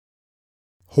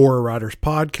Horror Writers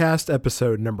Podcast,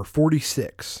 episode number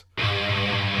 46. All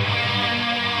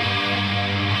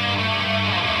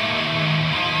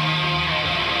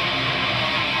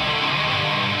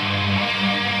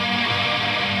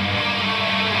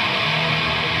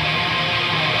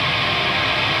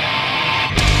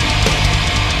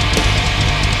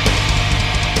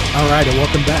right, and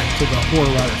welcome back to the Horror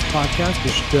Writers Podcast, the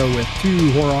show with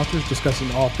two horror authors discussing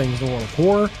all things in the world of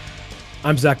horror.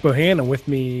 I'm Zach Bohan, and with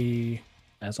me,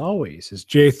 as always, is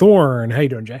Jay Thorne. How you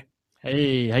doing, Jay?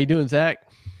 Hey, how you doing, Zach?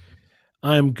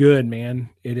 I'm good,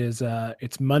 man. It is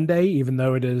it's Monday, even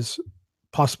though it is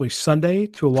possibly Sunday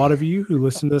to a lot of you who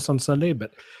listen to this on Sunday,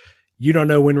 but you don't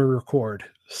know when we record.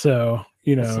 So,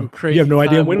 you know, you have no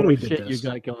idea when we did this. You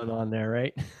got going on there,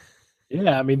 right?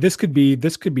 Yeah, I mean, this could be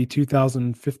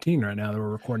 2015 right now that we're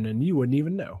recording, and you wouldn't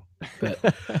even know. But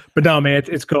no, man,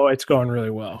 it's going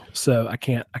really well. So I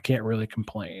can't really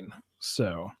complain.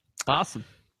 So Awesome.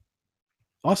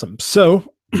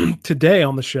 So today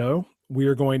on the show, we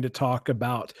are going to talk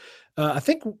about, I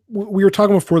think we were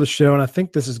talking before the show, and I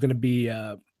think this is going to be,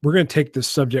 we're going to take this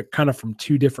subject kind of from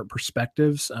two different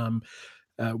perspectives.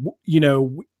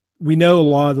 We know a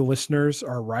lot of the listeners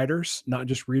are writers, not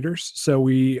just readers. So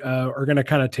we are going to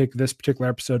kind of take this particular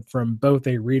episode from both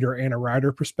a reader and a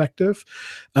writer perspective.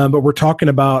 But we're talking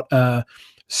about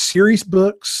series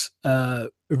books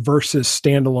versus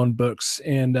standalone books,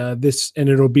 and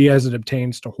it'll be as it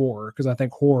obtains to horror, because I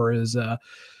think horror is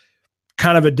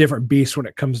kind of a different beast when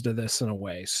it comes to this in a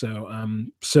way. So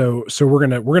we're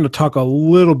gonna talk a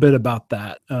little bit about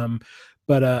that.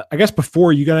 But I guess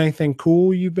before, you got anything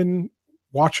cool you've been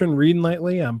watching, reading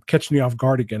lately? I'm catching you off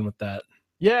guard again with that.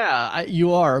 Yeah,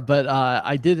 you are, but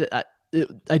I do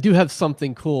have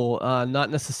something cool. Not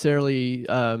necessarily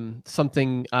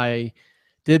something I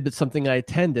did, but something I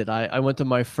attended. I went to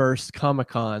my first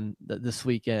Comic-Con this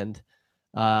weekend,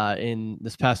 in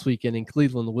this past weekend in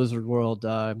Cleveland, the Wizard World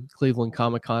Cleveland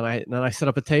Comic-Con. And I set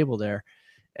up a table there,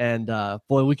 and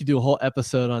boy, we could do a whole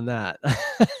episode on that.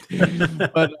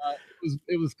 But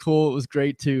it was cool. It was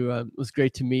great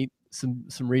to meet some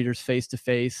readers face to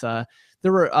face. There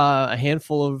were a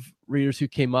handful of readers who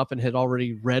came up and had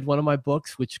already read one of my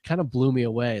books, which kind of blew me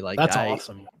away. Like, that's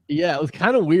awesome. Yeah, it was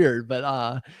kind of weird,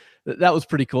 but that was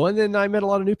pretty cool. And then I met a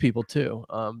lot of new people too.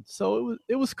 So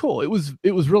it was cool. It was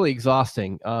really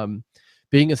exhausting.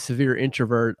 Being a severe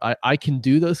introvert, I can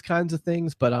do those kinds of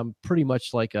things, but I'm pretty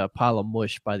much like a pile of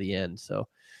mush by the end. So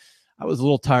I was a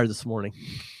little tired this morning.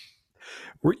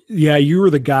 Yeah, you were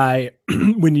the guy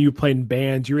when you played in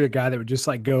bands. You were the guy that would just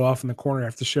like go off in the corner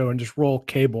after the show and just roll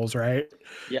cables, right?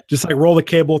 Yeah, just like roll the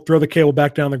cable, throw the cable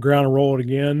back down the ground, and roll it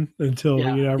again until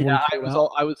everyone. Yeah,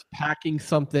 I was packing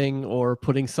something or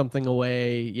putting something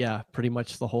away. Yeah, pretty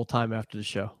much the whole time after the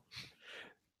show.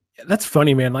 Yeah, that's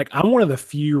funny, man. Like, I'm one of the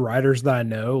few writers that I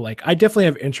know. Like, I definitely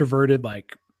have introverted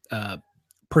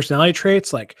personality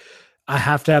traits. Like, I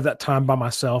have to have that time by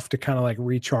myself to kind of like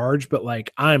recharge, but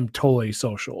like, I'm totally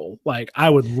social. Like, I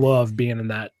would love being in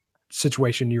that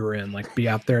situation you were in, like be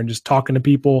out there and just talking to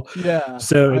people. Yeah.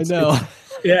 So I know.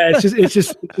 It's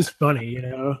just funny, you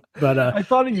know, but I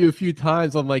thought of you a few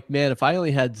times. I'm like, man, if I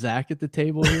only had Zach at the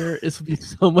table here, this would be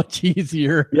so much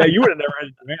easier. Yeah. You would have never had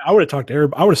to do it. I would have talked to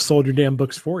everybody. I would have sold your damn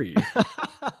books for you.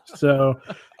 So,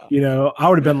 you know, I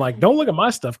would have been like, don't look at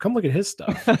my stuff. Come look at his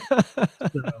stuff.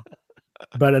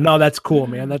 But no, that's cool,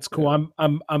 man. That's cool.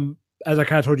 I'm as I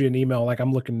kind of told you in email, like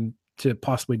I'm looking to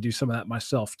possibly do some of that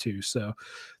myself too. So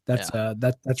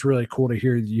that's really cool to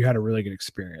hear you had a really good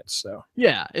experience. So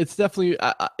yeah, it's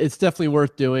definitely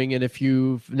worth doing. And if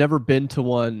you've never been to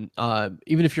one,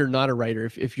 even if you're not a writer,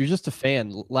 if you're just a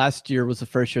fan, last year was the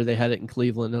first year they had it in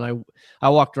Cleveland, and I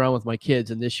walked around with my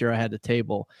kids, and this year I had a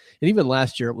table, and even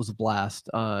last year it was a blast.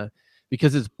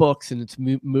 Because it's books and it's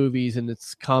movies and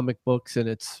it's comic books and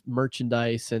it's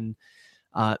merchandise and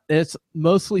it's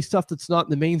mostly stuff that's not in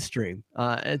the mainstream.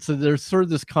 And so there's sort of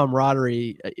this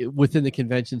camaraderie within the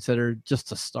convention center just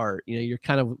to start. You know, you're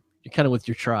kind of with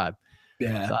your tribe.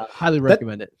 Yeah, so I highly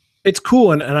recommend it. It's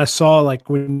cool. And I saw, like,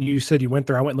 when you said you went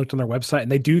there, I went and looked on their website,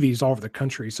 and they do these all over the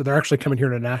country. So they're actually coming here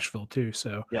to Nashville too.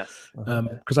 So yes,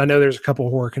 because I know there's a couple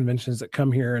of horror conventions that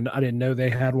come here, and I didn't know they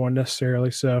had one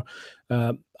necessarily. So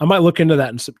I might look into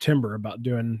that in September about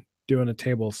doing a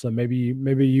table. So maybe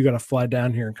you got to fly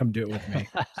down here and come do it with me.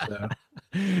 So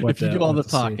if you do all the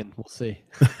talking, we'll see.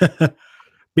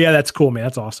 Yeah, that's cool, man.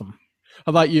 That's awesome. How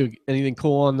about you? Anything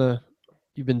cool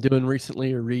you've been doing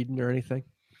recently or reading or anything?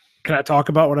 Can I talk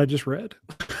about what I just read?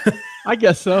 I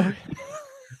guess so.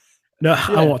 No, yeah.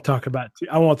 I won't talk about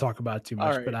it too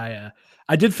much. Right. But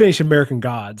I did finish American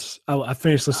Gods. I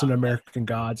finished listening to American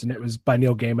Gods, and it was by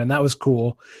Neil Gaiman. That was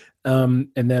cool. And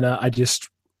then I just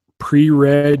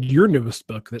pre-read your newest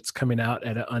book that's coming out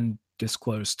at an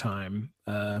undisclosed time.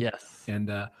 Yes.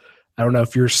 And I don't know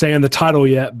if you're saying the title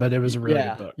yet, but it was a really good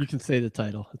Yeah, book. you can say the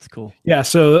title. It's cool. Yeah.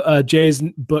 So Jay's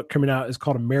book coming out is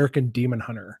called American Demon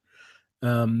Hunter.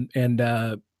 And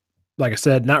like I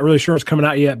said, not really sure it's coming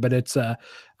out yet, but it's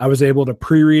I was able to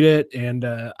pre-read it and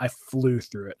I flew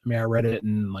through it. I mean, I read it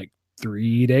in like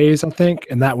 3 days, I think,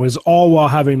 and that was all while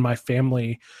having my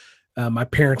family, my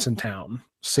parents in town.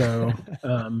 So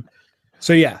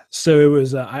so yeah, so it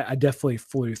was I definitely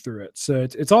flew through it. So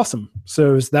it's awesome.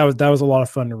 So that was a lot of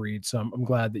fun to read. So I'm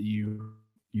glad that you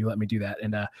let me do that.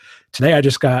 And today I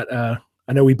just got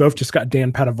I know we both just got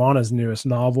Dan Padavana's newest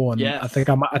novel, and Yes. I think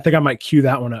I might cue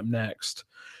that one up next.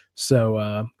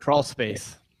 So Crawl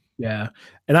Space. yeah,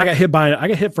 and I got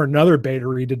hit for another beta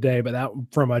read today, but that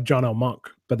from John L. Monk,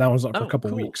 but that was on for a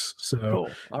couple weeks. So cool.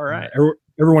 All right.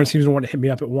 Everyone seems to want to hit me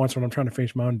up at once when I'm trying to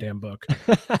finish my own damn book.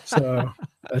 So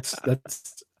that's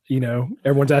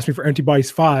everyone's asking me for Antibodies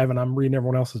 5, and I'm reading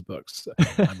everyone else's books. So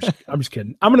I'm just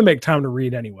kidding. I'm gonna make time to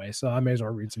read anyway, so I may as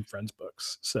well read some friends'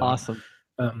 books. So awesome.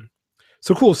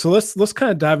 So cool. So let's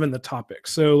kind of dive in the topic.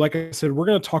 So like I said, we're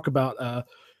going to talk about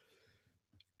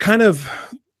kind of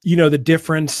the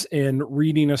difference in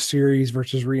reading a series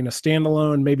versus reading a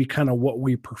standalone, maybe kind of what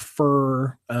we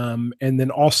prefer, and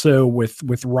then also with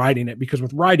writing it, because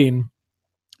with writing,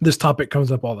 this topic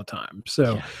comes up all the time.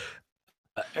 So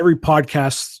every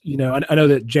podcast, I know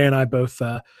that Jay and I both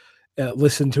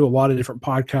listen to a lot of different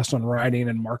podcasts on writing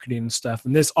and marketing and stuff,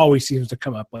 and this always seems to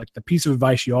come up, like the piece of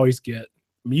advice you always get.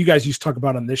 I mean, you guys used to talk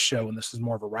about on this show, and this is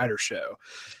more of a writer show,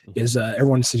 is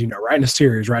everyone says, writing a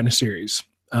series.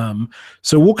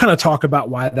 So we'll kind of talk about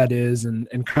why that is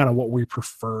and kind of what we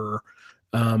prefer.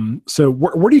 So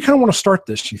where do you kind of want to start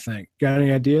this, you think? Got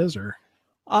any ideas or?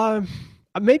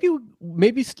 Maybe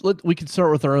we could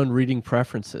start with our own reading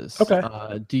preferences. Okay.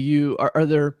 Are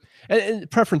there,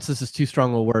 and preferences is too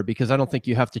strong a word, because I don't think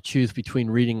you have to choose between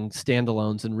reading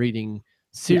standalones and reading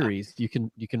series. Yeah.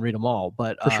 You can read them all,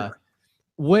 but for sure.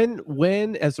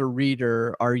 When as a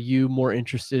reader are you more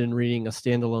interested in reading a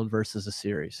standalone versus a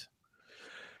series?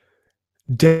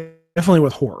 Definitely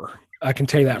with horror. I can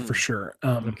tell you that for sure.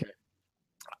 Okay.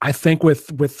 I think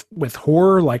with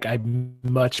horror, like I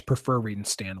much prefer reading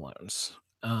standalones.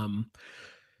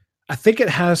 I think it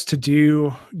has to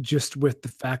do just with the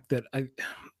fact that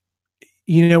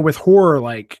with horror,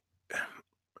 like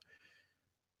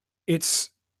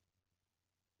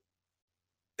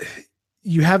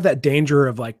you have that danger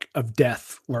of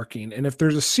death lurking. And if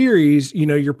there's a series,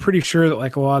 you're pretty sure that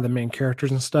like a lot of the main characters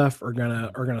and stuff are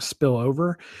gonna spill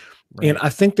over. Right. And I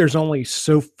think there's only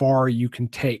so far you can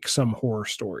take some horror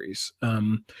stories,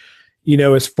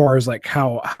 as far as like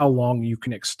how long you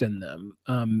can extend them.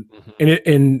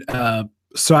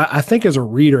 So I think as a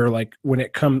reader, like when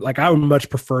it comes, like I would much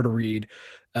prefer to read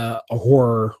a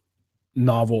horror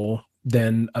novel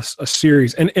than a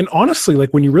series. And honestly,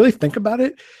 like when you really think about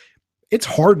it, it's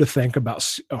hard to think about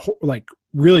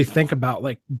really think about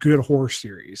like good horror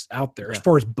series out there as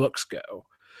far as books go.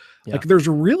 Yeah. Like there's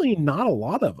really not a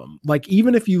lot of them. Like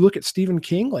even if you look at Stephen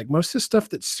King, like most of his stuff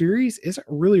that's series isn't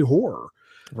really horror.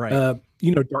 Right.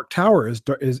 Dark Tower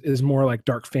is more like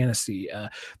dark fantasy.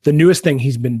 The newest thing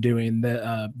he's been doing,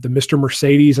 the Mr.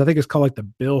 Mercedes, I think it's called like the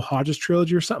Bill Hodges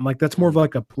trilogy or something. Like that's more of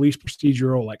like a police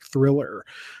procedural like thriller.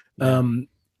 Yeah.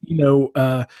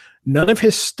 None of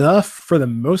his stuff for the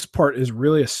most part is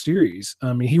really a series.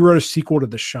 I mean, he wrote a sequel to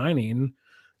The Shining,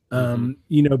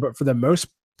 but for the most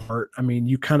part, I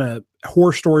mean,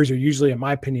 horror stories are usually, in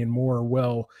my opinion, more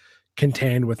well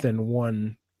contained within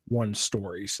one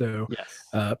story. So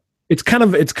it's kind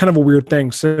of a weird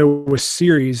thing. So with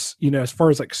series, as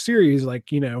far as like series,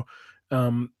 like,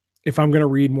 if I'm going to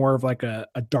read more of like a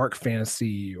dark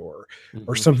fantasy or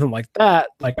something like that,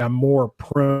 like I'm more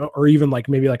prone, or even like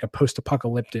maybe like a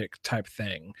post-apocalyptic type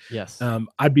thing. Yes.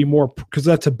 I'd be more, because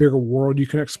that's a bigger world you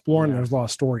can explore and there's a lot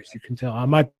of stories you can tell. I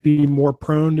might be more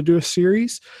prone to do a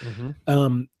series.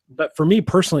 But for me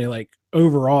personally, like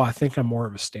overall, I think I'm more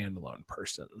of a standalone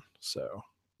person. So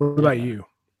what about you?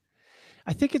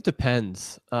 I think it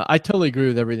depends. I totally agree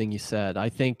with everything you said. I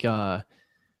think,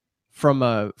 from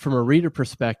a reader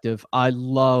perspective, I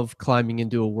love climbing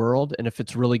into a world, and if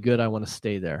it's really good, I want to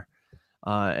stay there.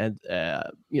 So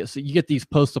you get these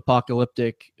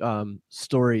post-apocalyptic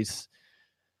stories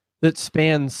that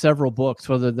span several books,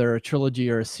 whether they're a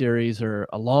trilogy or a series or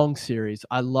a long series.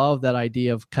 I love that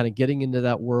idea of kind of getting into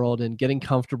that world and getting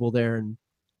comfortable there and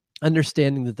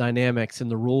understanding the dynamics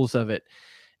and the rules of it.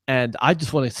 And I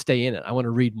just want to stay in it. I want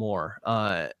to read more.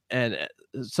 And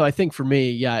so I think for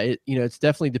me, it's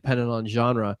definitely dependent on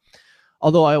genre.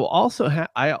 Although I will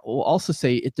also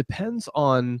say it depends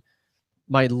on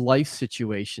my life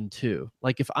situation too.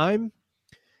 Like if I'm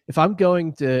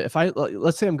going to, if I,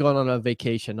 let's say I'm going on a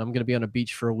vacation, I'm going to be on a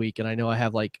beach for a week and I know I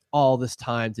have like all this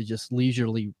time to just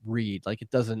leisurely read. Like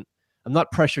I'm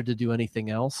not pressured to do anything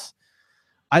else.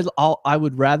 I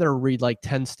would rather read like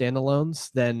 10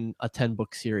 standalones than a 10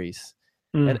 book series.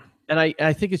 Mm. And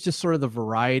I think it's just sort of the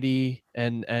variety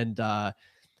and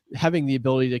having the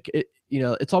ability to,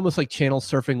 it's almost like channel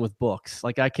surfing with books.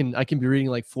 Like I can be reading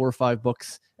like 4 or 5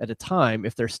 books at a time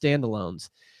if they're standalones.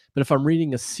 But if I'm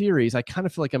reading a series, I kind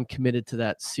of feel like I'm committed to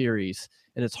that series,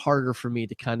 and it's harder for me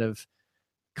to kind of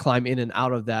climb in and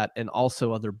out of that and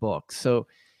also other books. So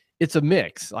it's a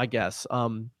mix, I guess.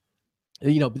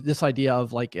 This idea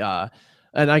of like, and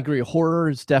I agree, horror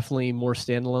is definitely more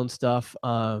standalone stuff.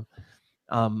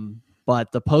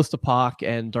 But the post-apoc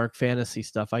and dark fantasy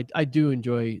stuff, I do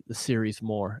enjoy the series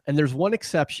more. And there's one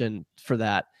exception for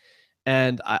that.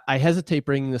 And I hesitate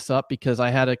bringing this up because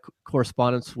I had a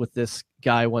correspondence with this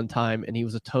guy one time, and he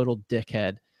was a total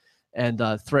dickhead and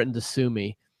threatened to sue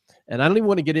me. And I don't even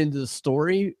want to get into the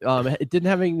story. It didn't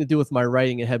have anything to do with my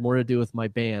writing. It had more to do with my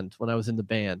band when I was in the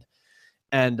band.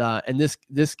 And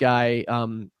this guy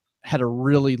had a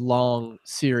really long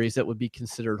series that would be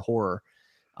considered horror.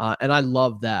 And I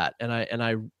loved that. And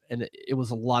it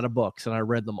was a lot of books, and I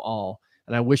read them all.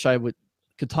 And I wish I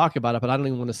could talk about it, but I don't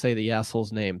even want to say the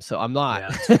asshole's name, so I'm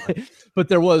not. Yeah, But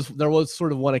there was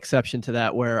sort of one exception to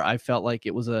that where I felt like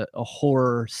it was a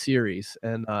horror series,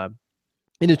 and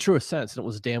in a truest sense, and it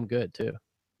was damn good too.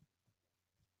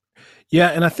 Yeah,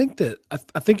 and I think that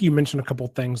I think you mentioned a couple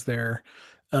of things there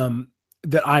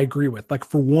that I agree with. Like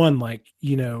for one, like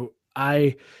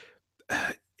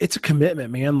it's a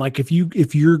commitment, man. Like if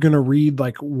you're gonna read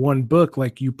like one book,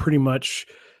 like you pretty much,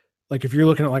 like if you're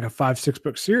looking at like a 5-6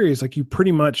 book series, like you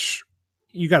pretty much,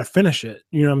 you got to finish it.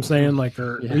 You know what I'm saying? Like,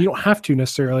 or you don't have to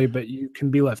necessarily, but you can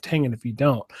be left hanging if you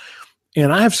don't.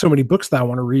 And I have so many books that I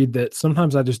want to read that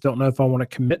sometimes I just don't know if I want to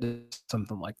commit to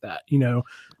something like that.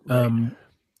 Right.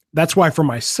 That's why for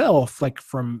myself, like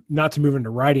from not to move into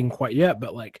writing quite yet,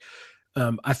 but like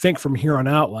I think from here on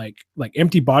out, like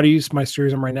Empty Bodies, my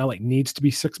series I'm right now, like needs to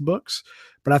be 6 books.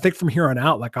 But I think from here on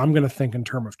out, like I'm going to think in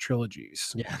terms of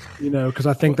trilogies, Yeah. because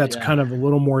I think that's kind of a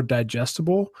little more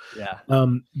digestible. Yeah.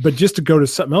 But just to go to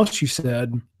something else you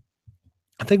said,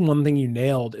 I think one thing you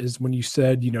nailed is when you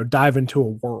said, dive into a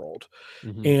world.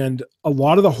 Mm-hmm. And a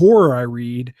lot of the horror I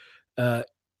read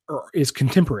is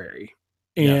contemporary.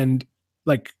 And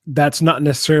like, that's not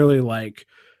necessarily like,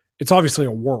 it's obviously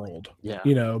a world,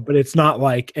 but it's not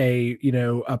like a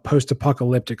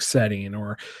post-apocalyptic setting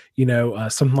or,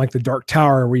 something like the Dark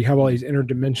Tower where you have all these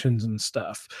interdimensions and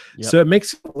stuff. Yep. So it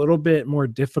makes it a little bit more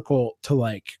difficult to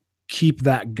like keep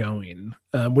that going,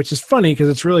 which is funny because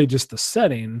it's really just the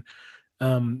setting.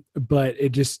 But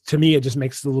to me, it just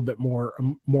makes it a little bit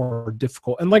more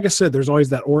difficult. And like I said, there's always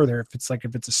that or there. If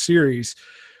it's a series,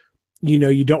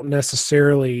 you don't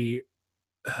necessarily,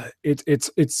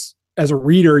 it's as a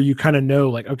reader, you kind of know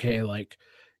like, okay, like,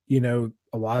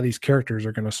 a lot of these characters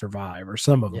are going to survive or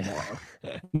some of them are,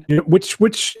 which,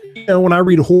 when I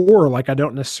read horror, like I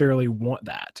don't necessarily want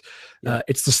that.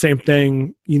 It's the same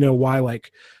thing, why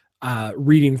like,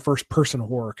 reading first person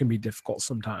horror can be difficult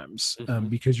sometimes,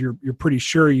 because you're pretty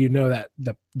sure, that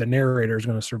the narrator is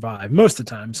going to survive most of the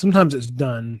time. Sometimes it's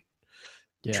done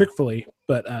trickfully,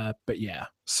 but yeah.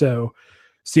 So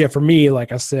yeah, for me,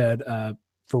 like I said,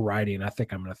 for writing, I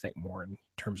think I'm going to think more in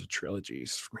terms of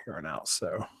trilogies from here on out.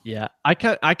 So yeah, I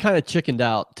kind of chickened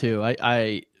out too.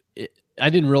 I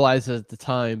didn't realize it at the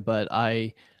time, but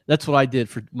that's what I did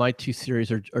for my 2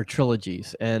 series or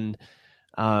trilogies, and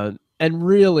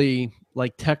really,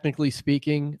 like technically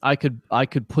speaking, I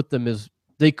could put them as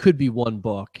they could be one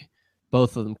book.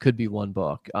 Both of them could be one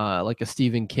book, like a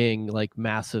Stephen King like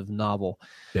massive novel.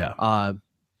 Yeah.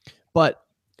 But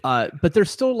they're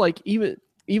still like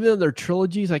even though they're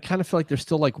trilogies, I kind of feel like they're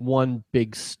still like one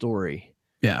big story.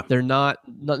 Yeah. They're not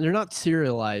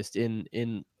serialized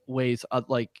in ways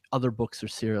like other books are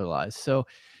serialized. So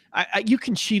you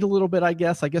can cheat a little bit, I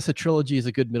guess. I guess a trilogy is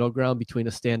a good middle ground between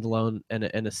a standalone and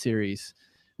a series.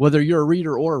 Whether you're a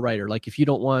reader or a writer, like if you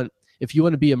want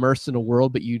to be immersed in a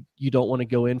world, but you don't want to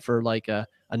go in for like a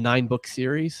 9-book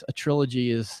series, a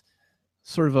trilogy is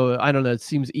sort of I don't know, it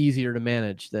seems easier to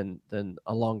manage than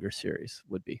a longer series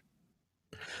would be.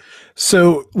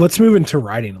 So let's move into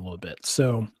writing a little bit.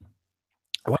 So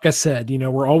like I said,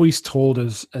 we're always told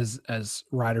as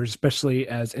writers, especially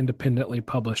as independently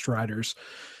published writers,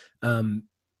 you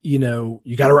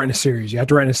got to write in a series. You have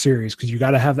to write in a series because you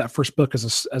got to have that first book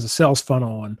as a sales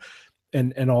funnel.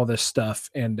 and all this stuff.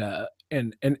 And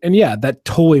yeah, that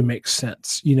totally makes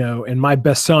sense, and my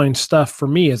best selling stuff for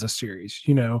me is a series,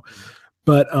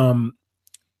 but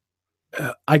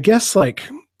I guess like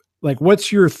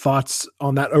what's your thoughts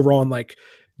on that overall? And like,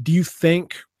 do you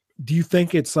think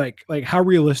it's like how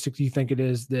realistic do you think it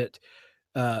is that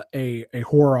a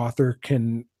horror author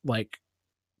can like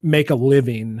make a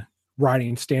living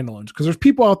writing standalones? Because there's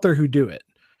people out there who do it.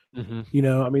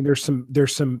 Mm-hmm. I mean,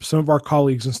 some of our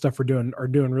colleagues and stuff are doing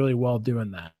really well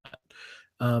doing that.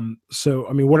 So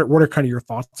I mean, what are kind of your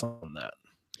thoughts on that?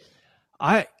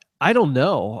 I don't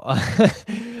know.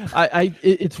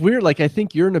 It's weird. Like, I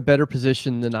think you're in a better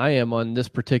position than I am on this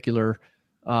particular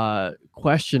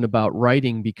question about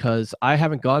writing, because I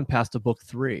haven't gone past a book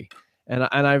 3, and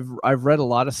I've read a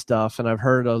lot of stuff, and I've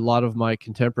heard a lot of my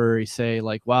contemporaries say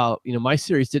like, wow, my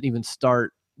series didn't even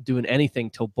start doing anything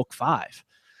till book 5.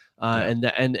 Yeah.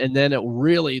 And then it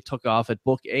really took off at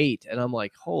book 8, and I'm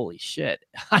like, holy shit,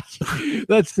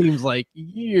 that seems like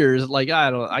years. Like,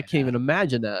 I can't even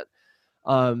imagine that.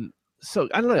 So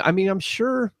I don't know. I mean, I'm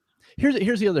sure.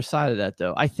 Here's the other side of that,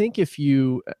 though. I think if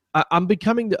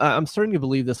I'm starting to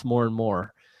believe this more and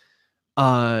more.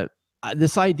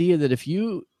 This idea that if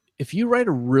you write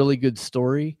a really good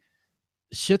story,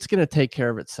 shit's gonna take care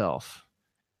of itself.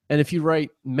 And if you write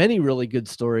many really good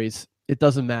stories, it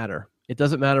doesn't matter. It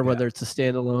doesn't matter whether it's a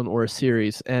standalone or a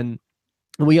series. And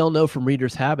we all know from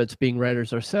readers' habits, being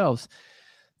writers ourselves,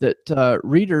 that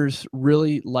readers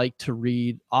really like to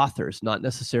read authors, not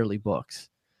necessarily books.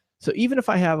 So even if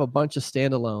I have a bunch of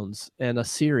standalones and a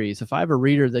series, if I have a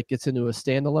reader that gets into a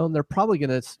standalone, they're probably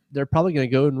gonna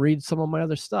go and read some of my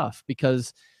other stuff,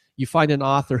 because you find an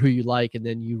author who you like, and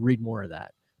then you read more of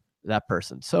that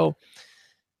person. So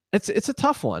it's a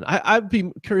tough one. I'd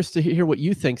be curious to hear what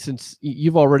you think, since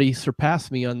you've already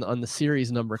surpassed me on the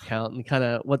series number count, and kind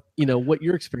of what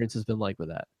your experience has been like with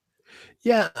that.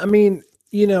 Yeah, I mean,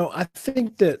 I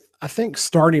think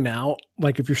starting out,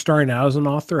 like if you're starting out as an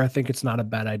author, I think it's not a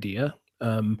bad idea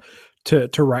to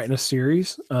write in a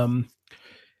series. At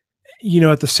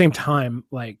the same time,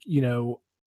 like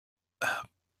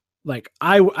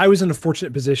I was in a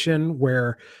fortunate position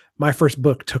where my first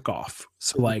book took off.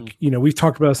 So like, we've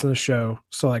talked about this on the show.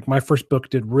 So like my first book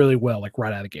did really well, like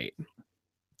right out of the gate.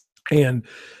 And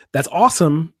that's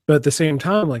awesome. But at the same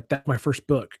time, like that's my first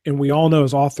book. And we all know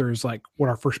as authors, like what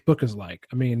our first book is like.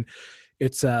 I mean,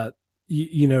 it's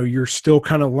you're still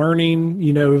kind of learning,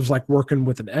 it was like working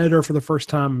with an editor for the first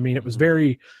time. I mean, it was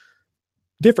very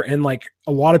different. And like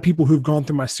a lot of people who've gone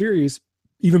through my series,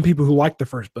 even people who like the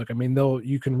first book, I mean,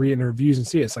 you can read in the reviews and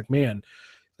see it. It's like, man,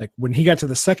 like when he got to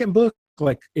the second book,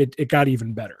 like it got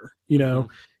even better,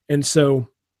 And so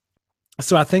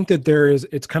I think that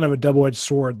it's kind of a double-edged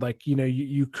sword. Like,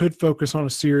 you could focus on a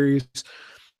series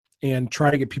and try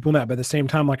to get people in that. But at the same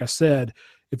time, like I said,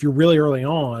 if you're really early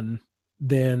on,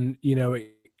 then,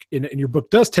 and your book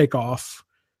does take off,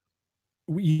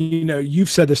 you've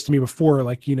said this to me before,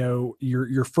 like,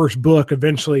 your first book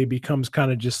eventually becomes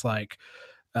kind of just like,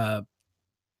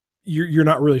 you're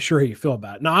not really sure how you feel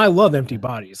about it. Now, I love Empty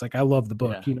Bodies. Like, I love the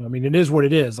book, I mean, it is what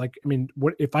it is. Like, I mean,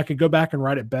 what if I could go back and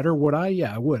write it better? Would I?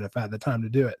 Yeah, I would, if I had the time to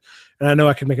do it. And I know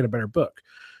I could make it a better book.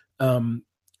 But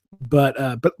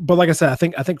like I said, I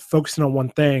think focusing on one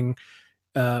thing,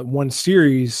 one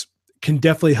series can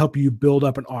definitely help you build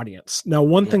up an audience. Now,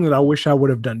 one thing that I wish I would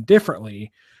have done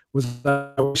differently was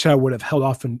I wish I would have held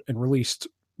off and released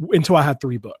until I had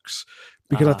 3 books,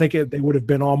 because I think they would have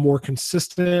been all more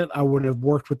consistent. I would have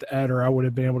worked with the editor. I would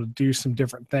have been able to do some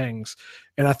different things.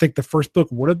 And I think the first book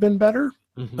would have been better.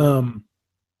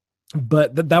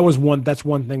 But that's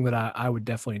one thing that I would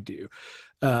definitely do.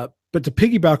 But to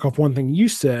piggyback off one thing you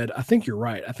said, I think you're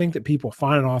right. I think that people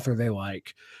find an author they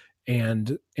like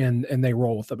and they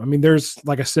roll with them. I mean,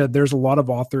 like I said, there's a lot of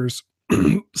authors,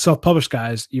 self-published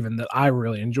guys even, that I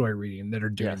really enjoy reading that are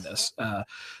doing this.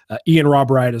 Ian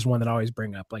Robb Wright is one that I always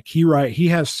bring up. Like he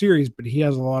has series, but he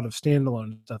has a lot of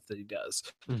standalone stuff that he does.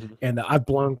 And I've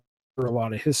blown through a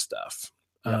lot of his stuff.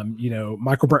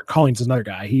 Michael Brett Collins is another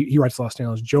guy. He writes a lot of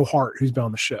standalones. Joe Hart, who's been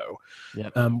on the show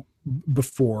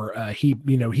before,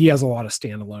 he has a lot of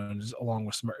standalones along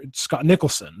with some Scott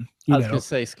Nicholson. I was gonna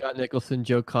say Scott Nicholson,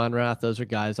 Joe Conrath. Those are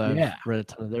guys I've read a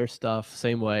ton of their stuff.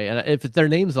 Same way, and if their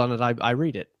name's on it, I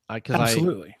read it because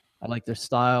I like their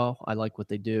style. I like what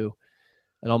they do.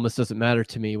 It almost doesn't matter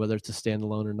to me whether it's a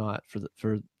standalone or not.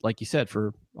 For like you said,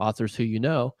 for authors who you're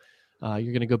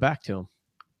going to go back to them.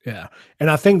 Yeah.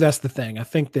 And I think that's the thing. I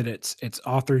think that it's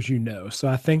authors, So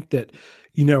I think that,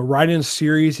 writing a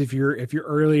series, if you're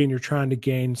early and you're trying to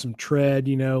gain some tread,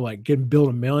 like build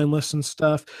a mailing list and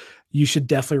stuff, you should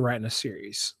definitely write in a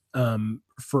series.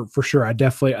 For sure. I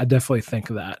definitely think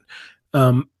that.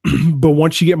 But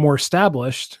once you get more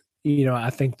established, I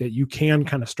think that you can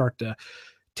kind of start to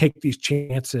take these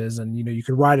chances, and you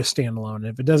could write a standalone.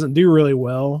 If it doesn't do really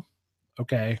well,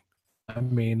 okay. I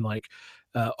mean, like,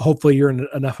 hopefully you're in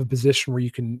enough of a position where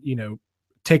you can,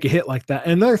 take a hit like that.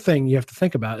 And another thing you have to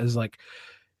think about is, like,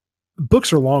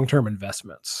 books are long-term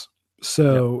investments.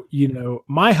 So,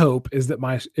 my hope is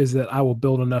that I will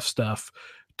build enough stuff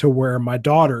to where my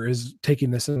daughter is taking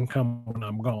this income when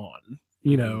I'm gone,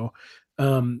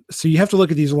 so you have to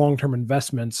look at these long-term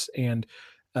investments. And,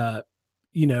 a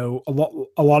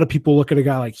lot of people look at a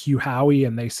guy like Hugh Howey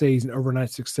and they say he's an overnight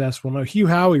success. Well, no, Hugh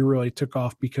Howey really took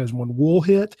off because when Wool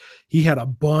hit, he had a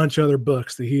bunch of other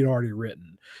books that he'd already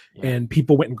written, and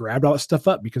people went and grabbed all that stuff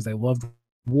up because they loved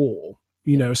Wool,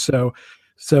 so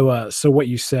what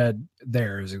you said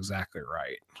there is exactly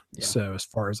right. Yeah. So as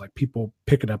far as, like, people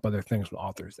picking up other things from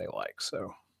authors they like.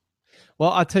 So,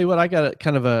 well, I'll tell you what, I got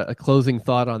kind of a closing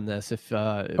thought on this. If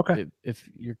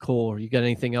you're cool, or you got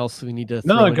anything else we need to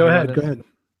throw in? Go ahead.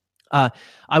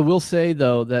 I will say,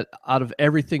 though, that out of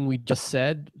everything we just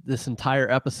said, this entire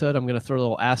episode, I'm going to throw a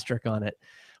little asterisk on it,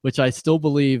 which I still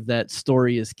believe that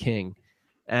story is king.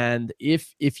 And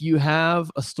if you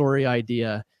have a story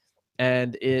idea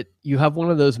and you have one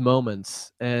of those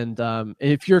moments, and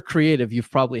if you're creative,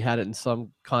 you've probably had it in some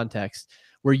context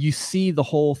where you see the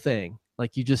whole thing,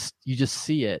 like you just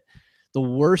see it. The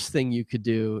worst thing you could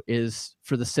do is,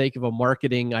 for the sake of a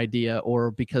marketing idea,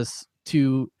 or because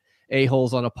two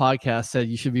a-holes on a podcast said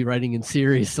you should be writing in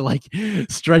series, to like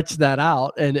stretch that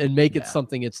out and make it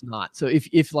something it's not. So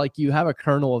if like you have a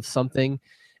kernel of something,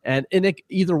 and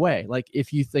either way, like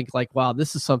if you think like, wow,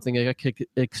 this is something I could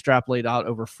extrapolate out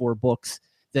over 4 books,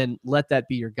 then let that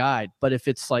be your guide. But if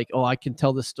it's like, oh, I can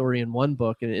tell this story in 1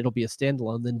 book and it'll be a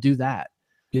standalone, then do that.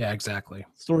 Yeah, exactly.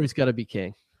 Story's got to be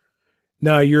king.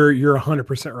 No, you're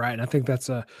 100% right, and I think that's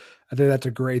a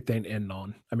great thing to end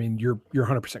on. I mean, you're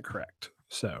 100% correct.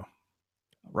 So,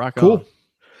 rock cool. on.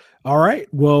 All right.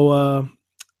 Well,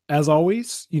 as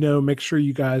always, make sure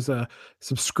you guys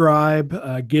subscribe,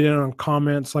 get in on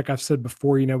comments. Like I've said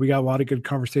before, we got a lot of good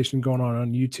conversation going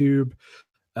on YouTube.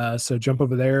 So jump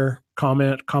over there,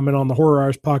 comment on the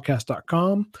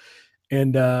horrorhourspodcast.com.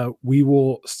 And we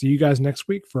will see you guys next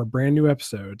week for a brand new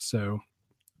episode. So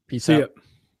peace out.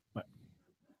 Bye.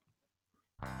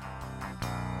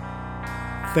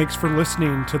 Thanks for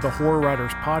listening to the Horror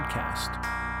Writers Podcast.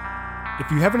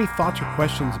 If you have any thoughts or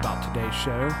questions about today's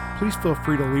show, please feel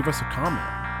free to leave us a comment.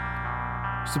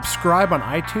 Subscribe on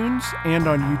iTunes and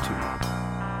on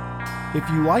YouTube. If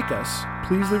you like us,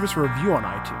 please leave us a review on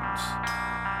iTunes.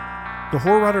 The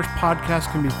Horror Writers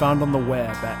Podcast can be found on the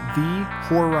web at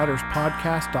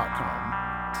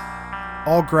thehorrorwriterspodcast.com.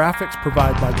 All graphics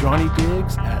provided by Johnny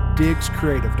Diggs at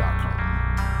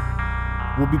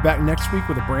diggscreative.com. We'll be back next week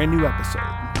with a brand new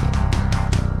episode.